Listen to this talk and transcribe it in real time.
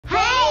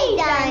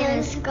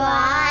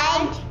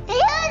Squad. Here's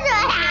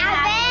what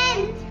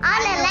happened on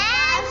the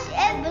last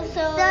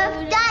episode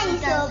of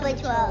Dinosaur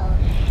Patrol.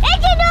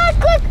 It's a nose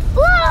quick!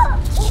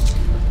 Whoa!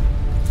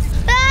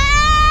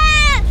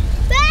 Ah!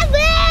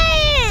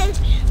 Backwards!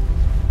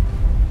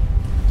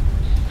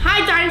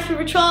 Hi Dinosaur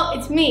Patrol,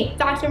 it's me,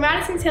 Dr.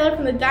 Madison Taylor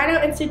from the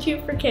Dino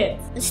Institute for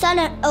Kids. It's not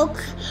an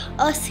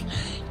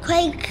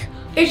earthquake.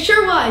 It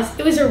sure was.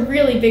 It was a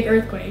really big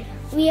earthquake.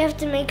 We have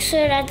to make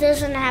sure that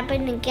doesn't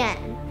happen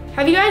again.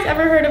 Have you guys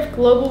ever heard of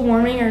global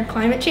warming or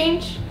climate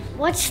change?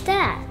 What's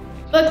that?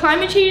 Well,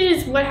 climate change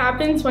is what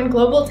happens when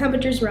global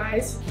temperatures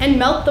rise and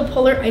melt the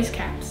polar ice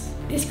caps.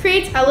 This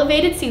creates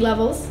elevated sea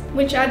levels,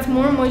 which adds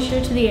more moisture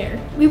to the air.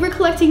 We were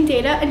collecting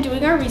data and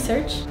doing our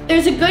research.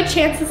 There's a good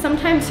chance that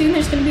sometime soon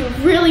there's going to be a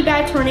really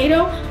bad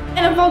tornado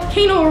and a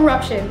volcano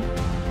eruption.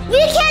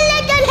 We can't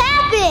let that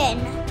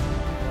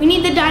happen! We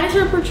need the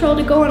Dinosaur Patrol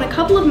to go on a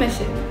couple of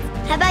missions.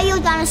 How about you,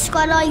 Dino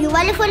Squad? Are you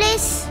ready for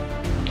this?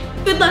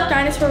 Good luck,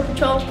 Dinosaur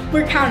Patrol.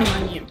 We're counting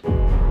on you.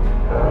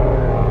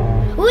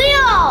 We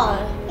are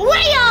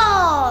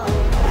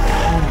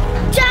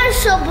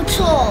Dinosaur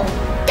Patrol!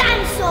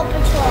 Dinosaur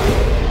Patrol!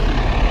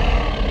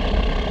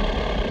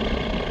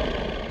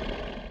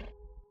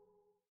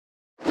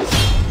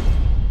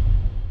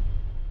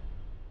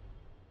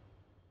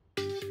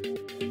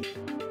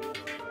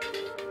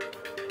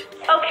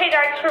 Okay,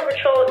 Dinosaur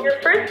Patrol,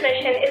 your first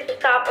mission is to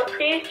stop a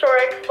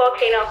prehistoric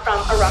volcano from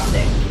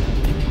erupting.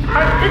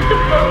 Our system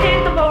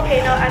located the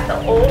volcano at the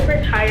old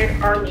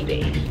retired army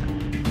base.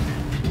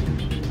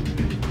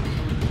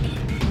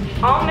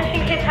 All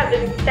mission kits have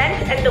been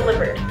sent and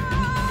delivered.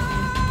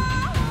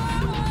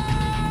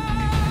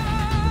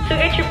 So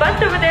get your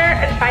butts over there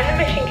and find the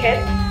mission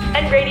kits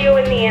and radio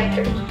in the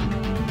answers.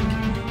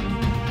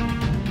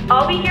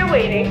 I'll be here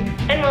waiting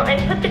and will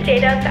input the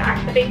data to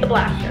activate the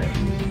blaster.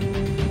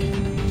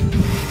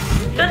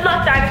 Good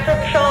luck, Dinosaur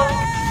Patrol.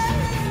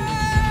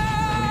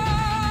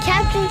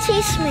 Captain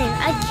Cheeseman,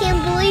 I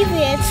can't believe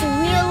it. It's a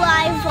real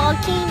live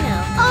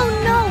volcano. Oh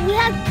no, we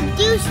have to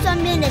do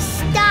something to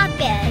stop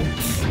it.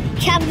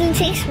 Captain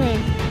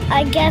Cheeseman,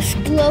 I guess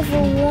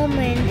global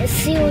warming is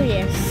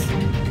serious.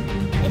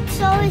 It's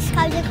always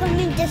Captain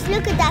Cheeseman. Just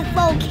look at that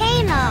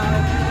volcano.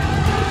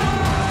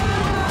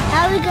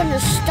 How are we gonna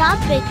stop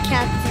it,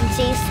 Captain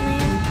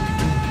Cheeseman?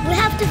 We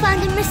have to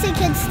find the missing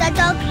kids that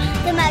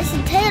Dr.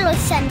 Madison Taylor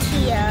sent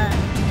here.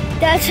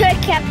 That's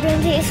right,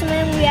 Captain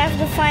Cheeseman. We have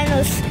to find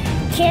those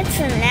kids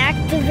and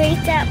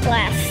activate that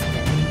blaster.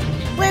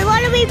 Wait,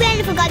 what are we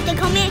waiting for, God to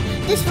come in?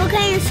 This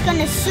volcano is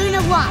gonna soon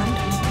erupt.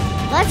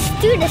 Let's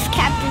do this,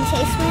 Captain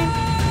Cheeseman.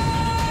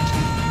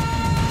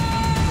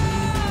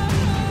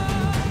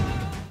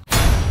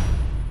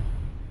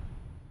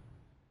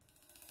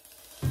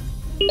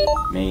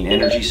 Main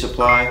energy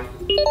supply,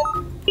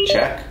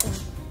 check.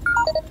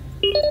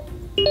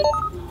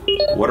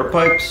 Water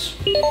pipes,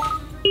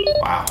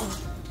 wow,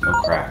 no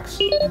cracks.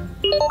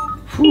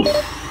 Whew.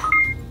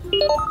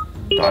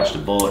 Dodged a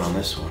bullet on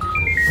this one.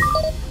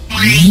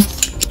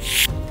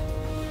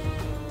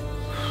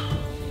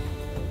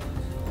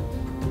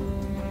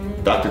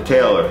 Dr.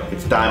 Taylor,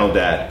 it's Dino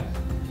Dad.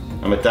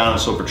 I'm at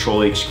Dinosaur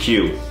Patrol HQ.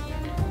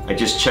 I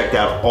just checked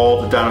out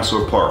all the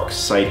dinosaur parks,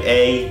 Site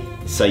A,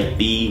 Site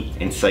B,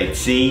 and Site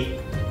C.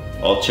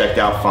 All checked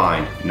out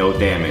fine, no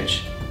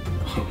damage.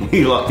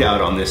 We lucked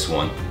out on this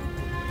one.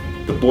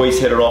 The boys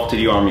headed off to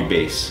the army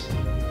base.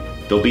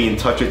 They'll be in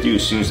touch with you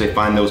as soon as they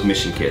find those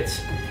mission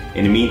kits.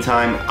 In the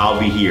meantime, I'll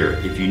be here.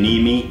 If you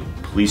need me,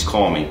 please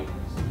call me.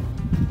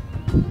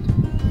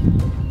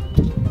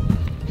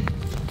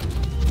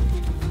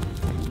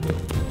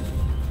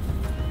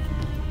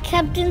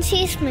 Captain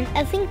Cheeseman,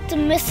 I think the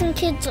missing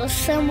kids are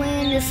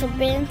somewhere in this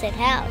abandoned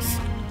house.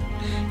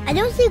 I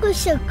don't think we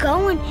should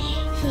go in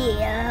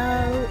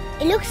here.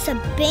 It looks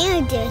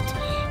abandoned.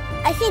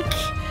 I think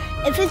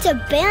if it's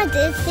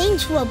abandoned,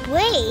 things will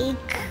break.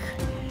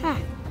 Huh.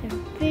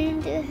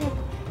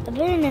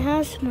 Abandoned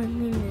house might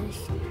mean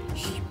this.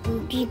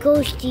 Spooky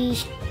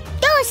ghosties.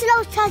 There's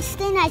no such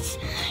thing as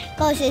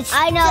ghosts.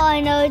 I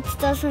know, it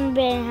doesn't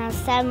abandoned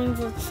house. That means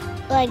it's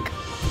like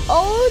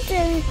old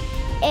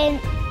and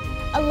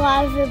a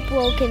lot of it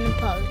broken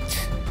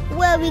apart.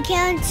 Well, we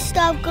can't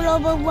stop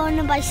global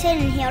warming by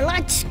sitting here.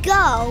 Let's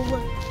go.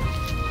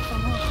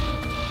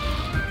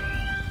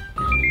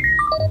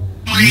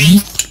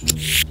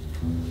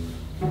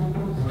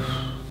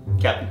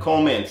 Captain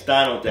Coleman, it's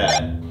Dino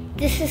Dad.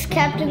 This is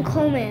Captain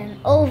Coleman.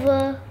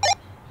 Over.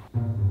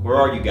 Where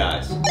are you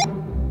guys?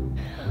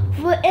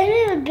 We're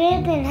in an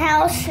abandoned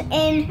house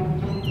in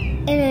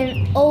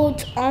an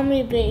old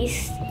army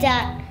base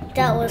that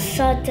was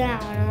shut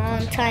down a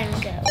long time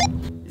ago.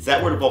 Is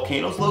that where the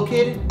volcano's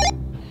located?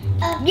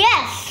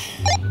 Yes.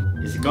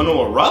 Is it going to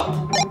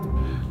erupt?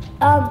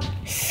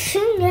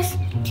 Soon as...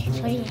 What do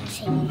you want to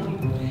say?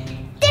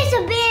 This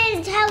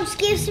abandoned house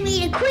gives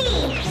me the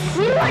creeps.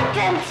 What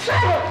the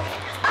trouble?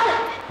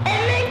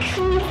 It makes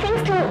me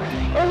think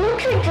it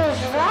looks like there's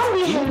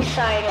zombies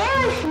inside it.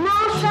 There's no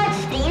such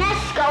thing as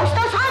ghosts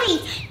or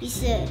zombies, he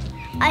said.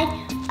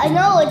 I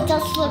know it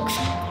just looks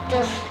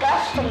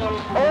disgusting and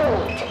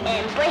old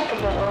and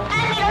breakable. I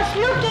mean, let's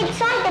look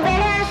inside the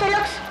banana, so it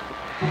looks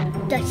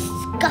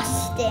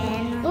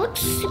disgusting. It looks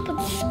super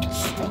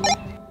disgusting.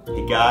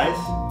 Hey guys,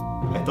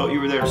 I thought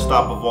you were there to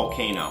stop a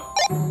volcano.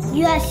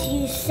 Yes,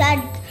 you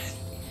said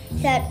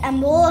that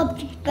I'm all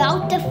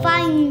about to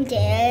find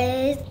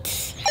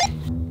it.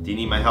 Do you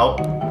need my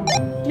help?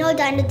 No,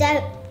 Dino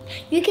Dad.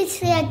 You can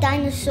stay at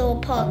Dinosaur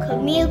Park.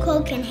 Me and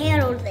Cole can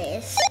handle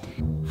this.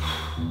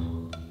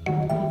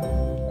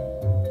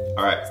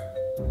 Alright.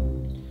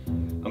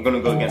 I'm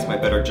gonna go against my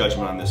better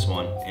judgment on this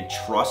one and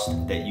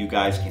trust that you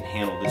guys can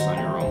handle this on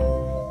your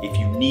own. If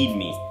you need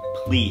me,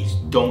 please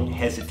don't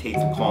hesitate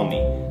to call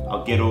me.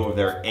 I'll get over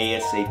there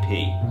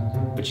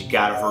ASAP. But you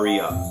gotta hurry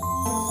up.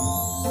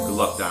 Good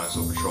luck,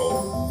 Dinosaur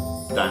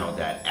Patrol. Dino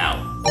Dad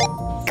out.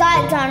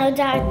 Got it, Dino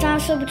Dad.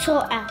 Dinosaur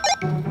Patrol out.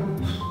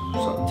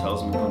 Something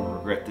tells me I'm gonna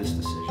regret this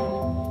decision.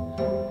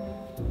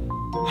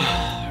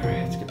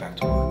 Alright, let's get back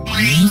to work.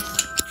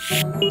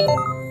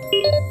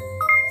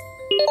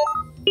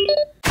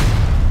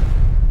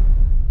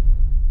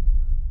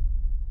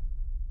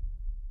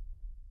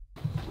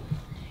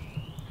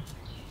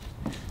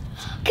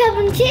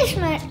 Captain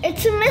Cheeseman,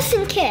 it's a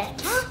missing kit.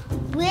 Huh?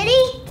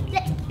 Really?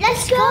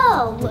 Let's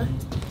go.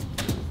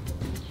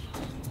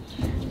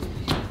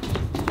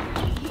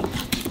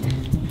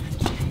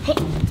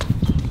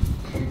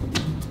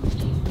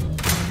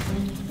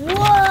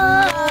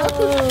 Whoa!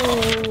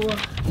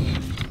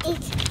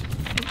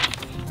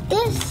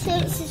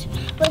 This is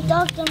what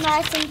Dr.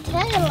 Madison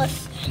Taylor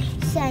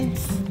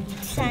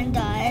sent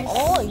us.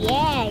 Oh,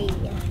 yeah.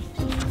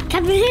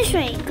 Captain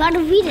History, gotta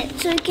read it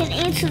so you can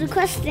answer the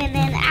question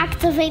and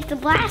activate the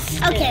blast.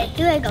 Okay,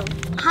 here we go.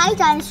 Hi,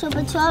 Dinosaur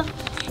Patrol.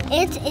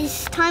 It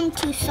is time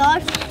to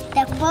solve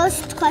the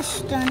first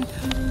question.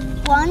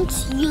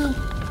 Once you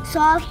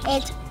solve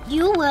it,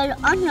 you will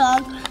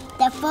unlock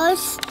the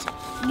first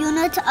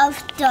unit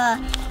of the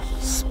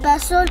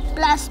special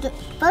blaster.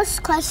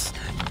 First question,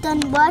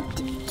 what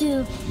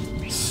do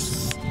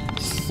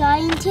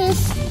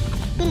scientists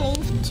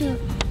believe to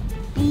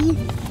be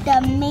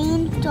the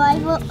main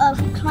driver of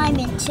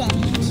climate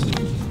change?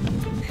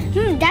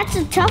 That's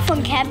a tough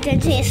one, Captain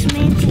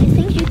Cheeseman. Do you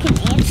think you can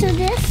answer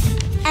this?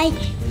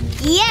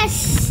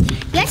 Yes,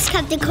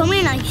 Captain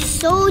Coleman, I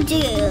so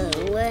do.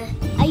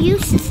 I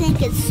used to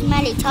think it's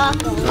smelly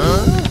taco,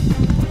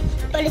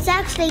 but it's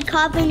actually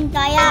carbon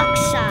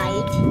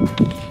dioxide.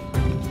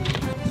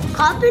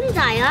 Carbon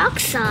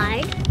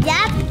dioxide?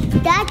 Yep,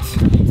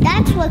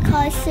 that's what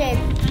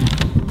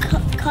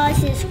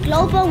causes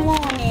global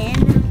warming.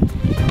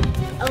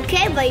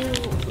 Okay, but you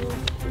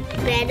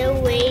better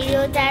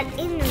radio that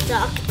in,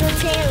 Dr.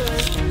 Taylor.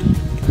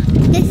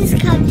 This is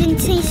Captain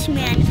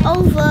Cheeseman.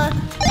 Over.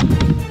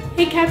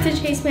 Hey, Captain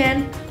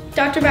Cheeseman.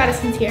 Dr.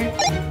 Madison's here.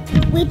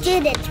 We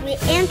did it. We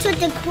answered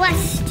the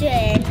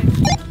question.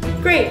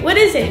 Great. What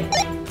is it?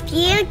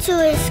 The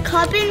answer is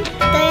carbon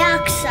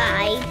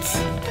dioxide.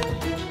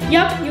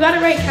 Yup, you got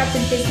it right,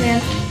 Captain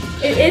Cheeseman.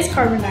 It is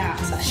carbon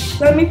dioxide.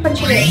 Let me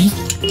punch it in.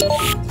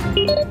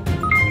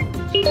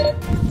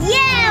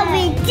 Yeah,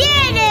 we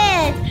did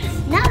it!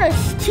 Now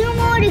there's 2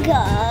 more to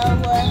go.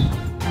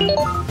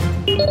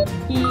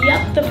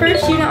 Yep, the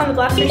first unit on the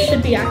blaster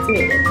should be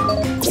activated.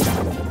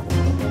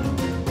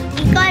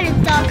 You got it,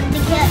 Dr.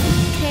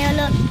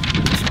 Taylor.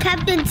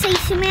 Captain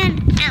Cheeseman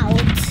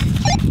out.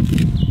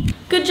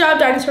 Good job,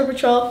 Dinosaur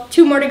Patrol.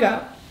 2 more to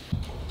go.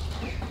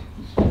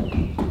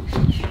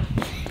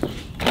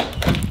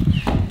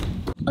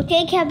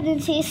 Okay, Captain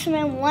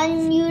Cheeseman,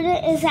 1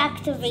 unit is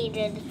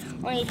activated.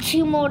 Only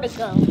 2 more to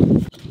go.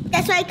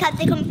 That's right,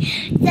 Captain.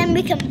 Then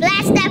we can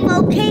blast that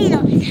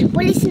volcano.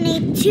 We just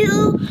need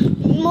 2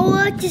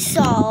 more to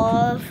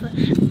solve.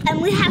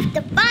 And we have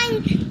to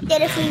find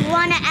it if we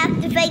want to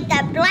activate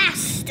that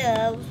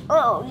blaster.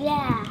 Oh,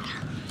 yeah.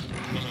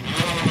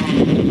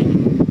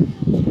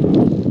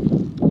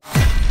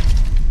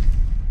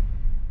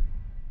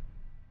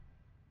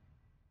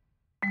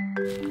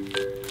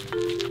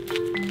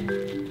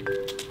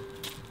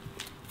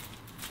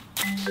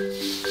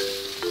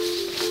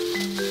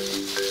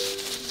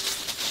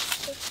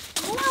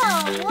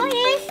 What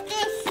is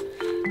this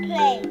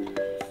place?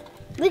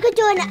 We could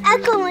do an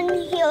echo in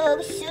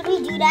here. Should we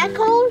do that,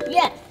 Cole?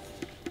 Yes.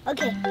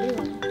 Okay.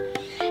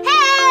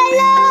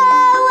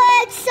 Hello,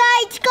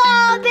 inside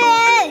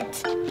garbage.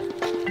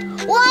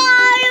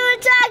 Why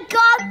is that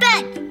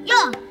garbage? Yo,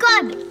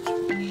 garbage.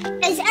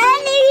 Is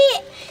any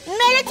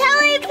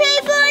military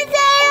people in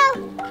there?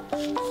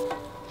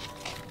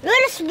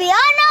 Let us be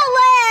on our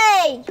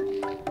way.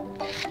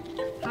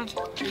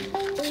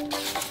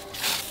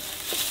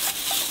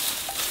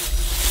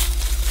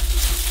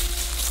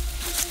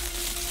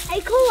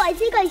 Hey, cool, I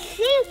think I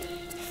see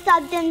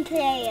something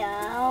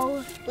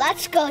there.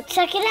 Let's go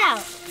check it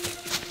out.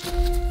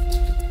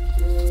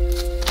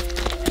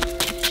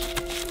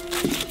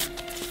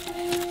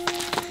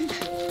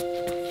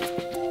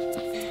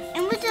 I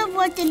wonder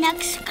what the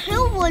next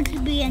clue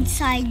would be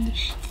inside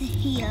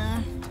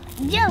here.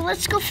 Yeah,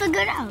 let's go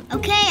figure it out.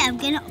 Okay, I'm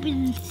gonna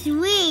open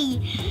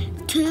 3,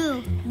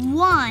 2,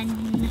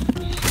 1.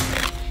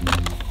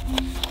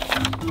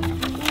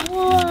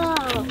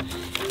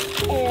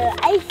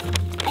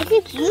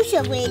 You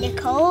should read the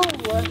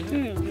code.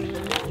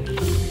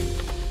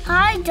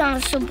 Hi,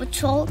 Dinosaur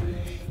Patrol.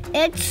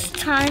 It's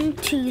time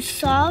to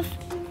solve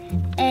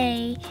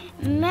a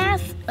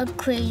math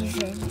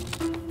equation.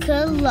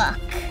 Good luck,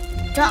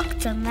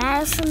 Dr.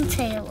 Madison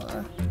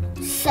Taylor.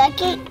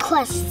 Second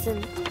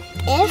question.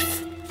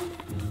 If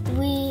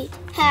we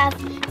have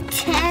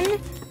 10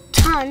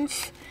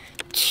 tons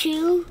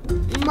too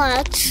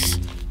much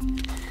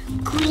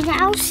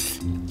greenhouse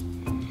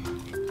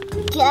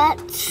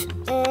gets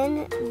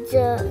in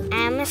the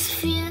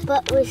atmosphere,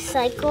 but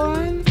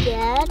recycling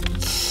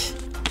gets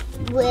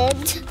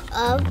rid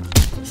of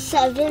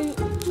 7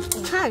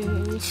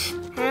 tons.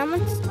 How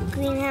much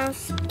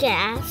greenhouse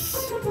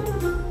gas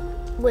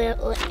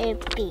will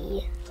it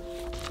be?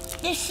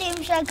 This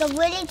seems like a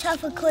really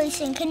tough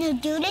equation. Can you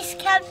do this,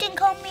 Captain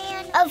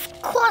Coleman? Of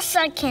course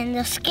I can.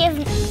 Just give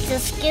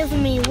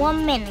me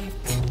 1 minute.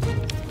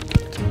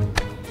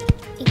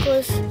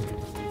 Equals...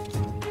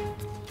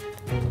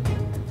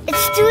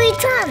 It's 3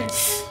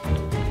 tons.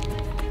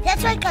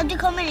 That's right, Captain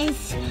Coleman.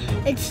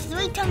 It's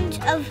 3 tons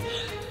of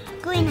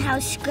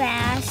greenhouse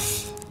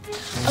gas.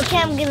 Okay,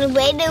 I'm gonna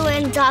wait there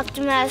when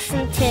Dr.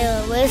 Madison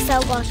Taylor. Where's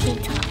that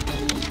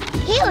walkie-talkie?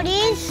 Here it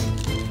is.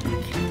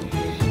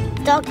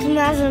 Dr.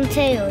 Madison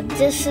Taylor,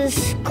 this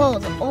is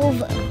called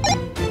over.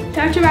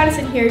 Dr.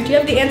 Madison here. Do you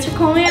have the answer,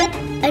 Coleman?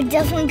 I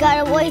definitely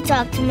got it right,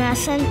 Dr.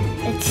 Madison.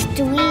 It's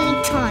 3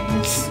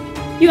 tons.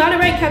 You got it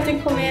right,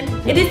 Captain Coleman.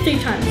 It is 3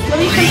 tons. Let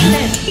me punch it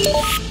in.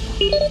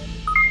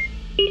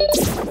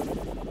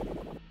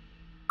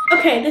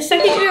 Okay, the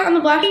second unit on the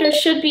blaster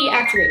should be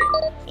activated.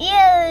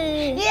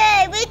 Yay!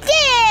 Yay, we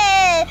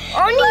did!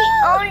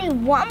 Only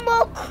one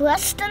more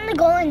question to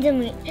go, and then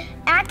we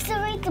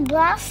activate the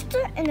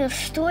blaster and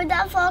destroy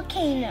that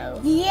volcano.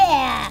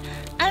 Yeah,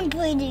 I'm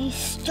pretty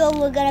sure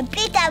we're gonna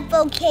beat that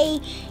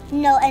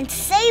volcano and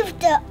save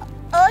the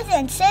Earth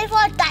and save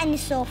our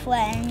dinosaur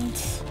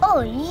friends.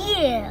 Oh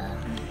yeah!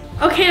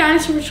 Okay,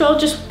 Dinosaur Patrol,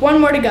 just one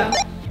more to go.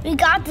 We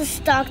got this,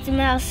 Dr.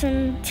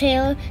 Madison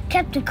Taylor.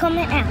 Captain,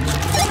 coming out.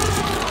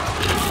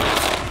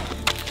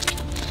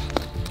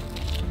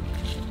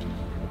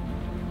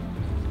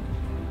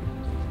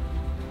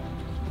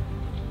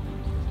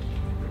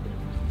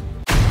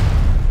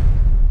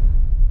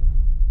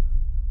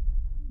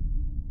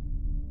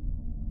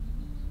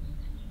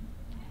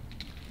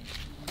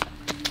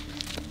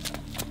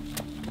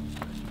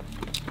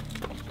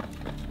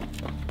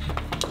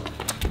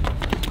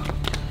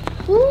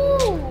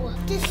 Ooh,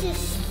 this is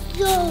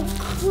so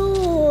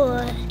cool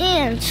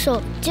and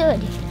so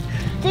dirty.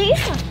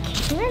 These are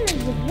cannons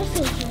and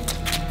missiles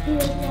here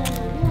down the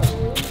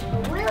road.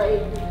 Really?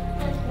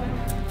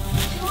 That's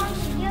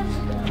 200 years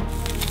ago.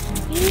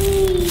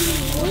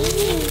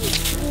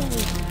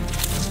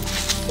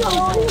 So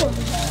cool.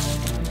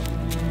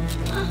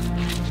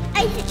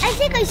 I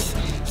think I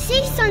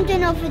see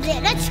something over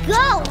there. Let's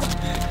go.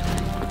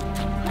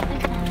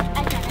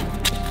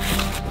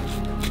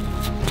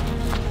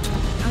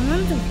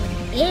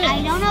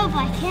 I don't know, but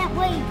I can't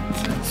wait.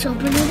 Let's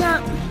open it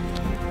up.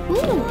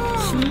 Ooh,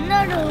 it's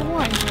another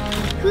one.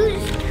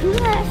 Who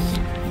has?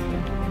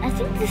 I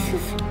think this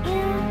is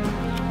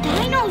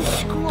Dino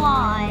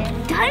Squad.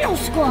 Dino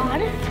Squad?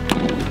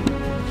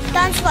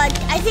 Dino Squad,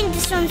 I think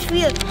this one's for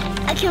you. I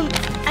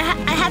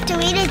have to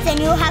read it,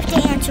 then you'll have to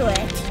answer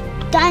it.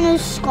 Dino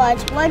Squad,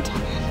 what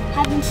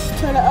happens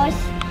to the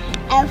Earth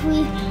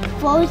every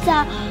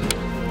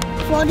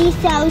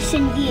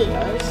 40,000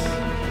 years?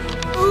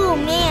 Oh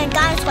man,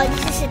 Dino Squad,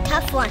 this is a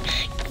tough one.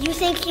 You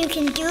think you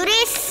can do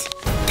this?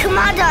 Come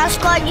on, Dino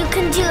Squad, you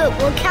can do it.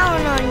 We're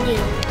counting on you.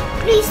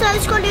 Please, Dino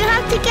Squad, you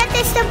have to get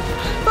this. The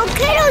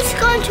volcano's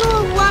going to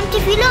erupt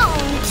if you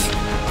don't.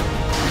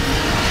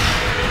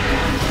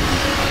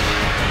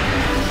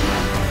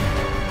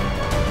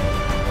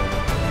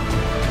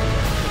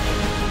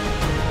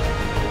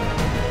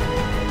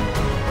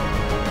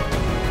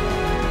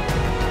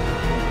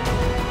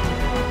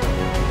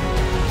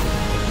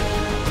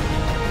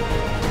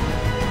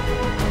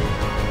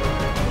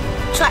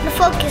 Try to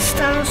focus,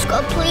 Dino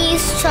Squad.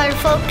 Please try to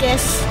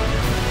focus.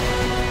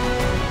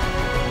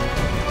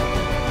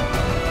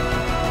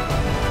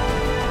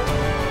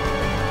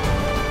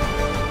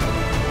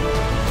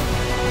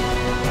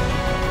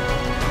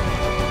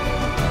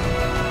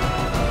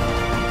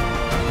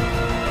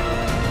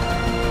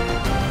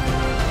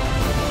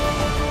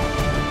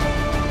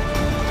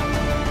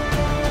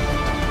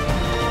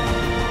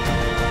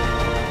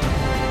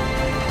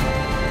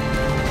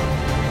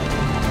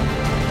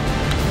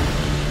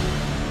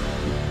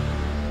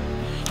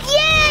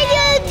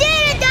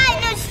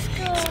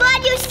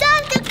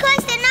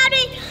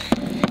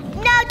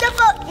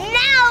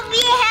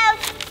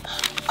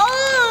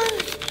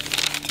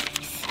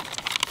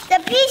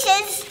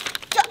 Pieces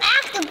to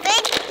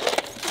activate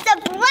the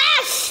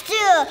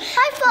blaster.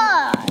 High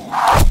five!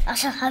 I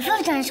said high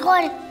five, Dino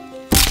Squad.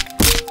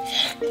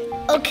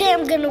 Okay,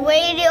 I'm gonna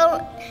radio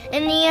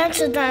in the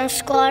answer, Dino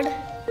Squad.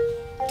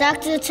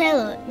 Dr.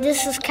 Taylor,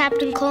 this is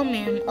Captain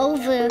Coleman.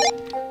 Over.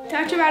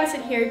 Dr.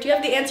 Madison here. Do you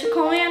have the answer,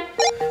 Coleman?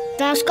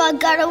 Dino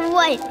Squad got it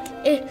right.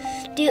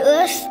 the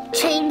Earth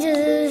changes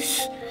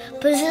its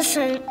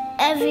position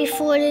every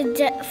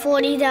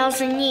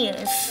 40,000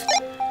 years.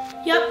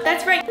 Yup,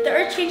 that's right. The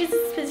Earth changes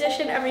its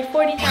position every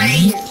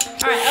 40,000 years.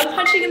 Alright, I'm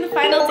punching in the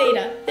final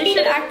data. This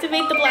should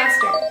activate the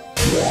blaster.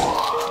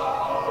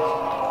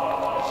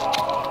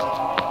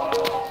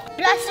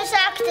 Blaster's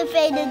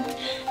activated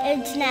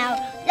it now.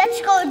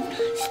 Let's go.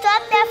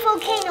 Stop that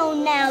volcano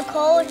now,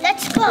 Cole.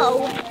 Let's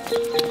go.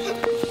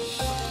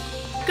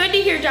 Good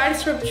to hear,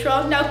 Dinosaur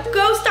Patrol. Now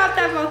go stop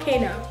that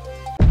volcano.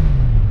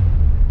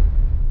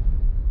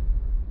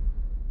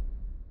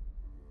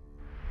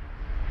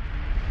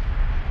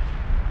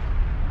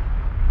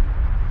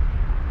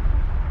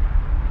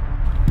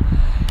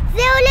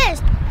 There it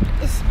is.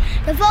 It's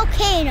the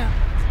volcano.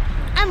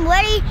 I'm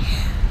ready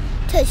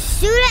to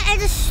shoot it and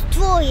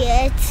destroy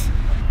it.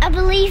 I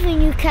believe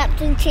in you,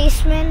 Captain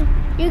Chaseman.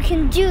 You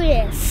can do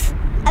this.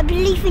 I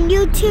believe in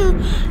you too,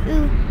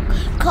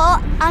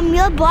 Cole. I'm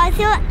your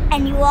brother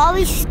and you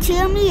always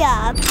cheer me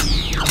up.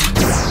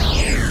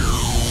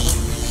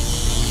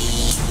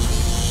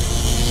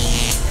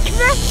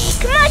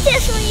 Come on,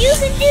 Chaseman. You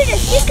can do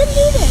this. You can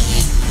do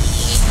this.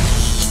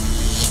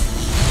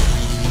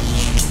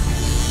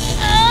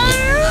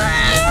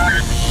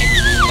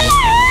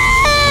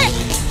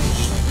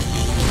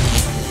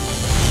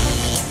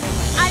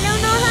 I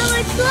don't know how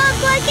much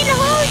longer I can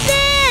hold this.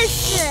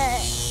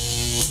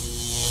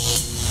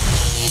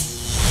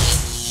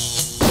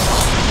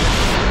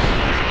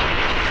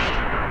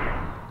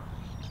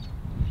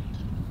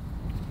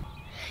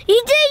 You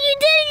did it,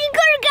 you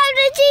got it,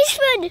 Captain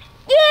Cheeseman.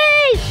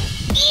 Yay!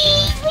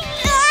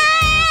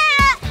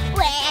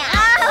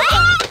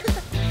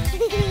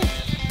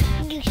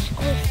 You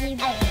squishy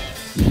boy.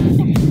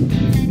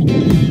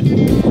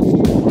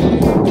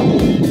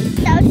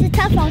 That was a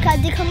tough one,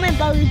 Captain. Come on,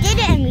 but we did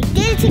it and we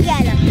did it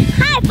together.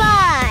 High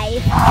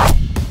five!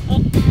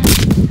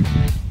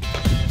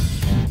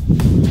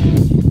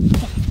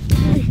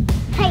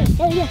 Hey,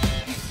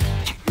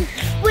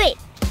 wait,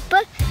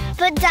 but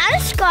Dino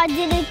Squad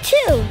did it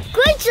too.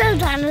 Great job,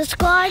 Dino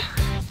Squad.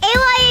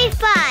 AYA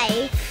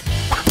 5.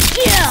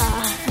 Yeah.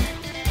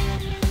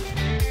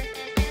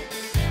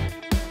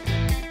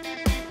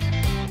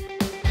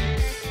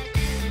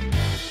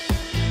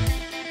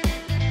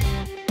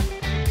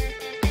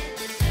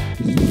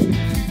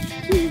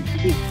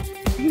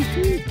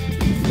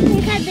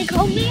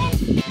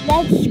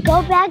 Let's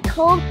go back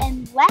home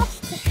and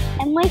rest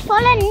and wait for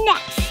the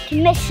next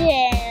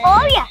mission.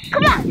 Oh yeah,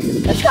 come on,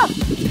 let's go.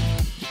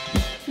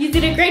 You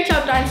did a great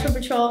job, Dinosaur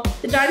Patrol.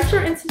 The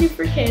Dinosaur Institute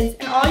for Kids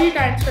and all your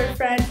dinosaur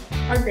friends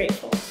are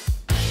grateful.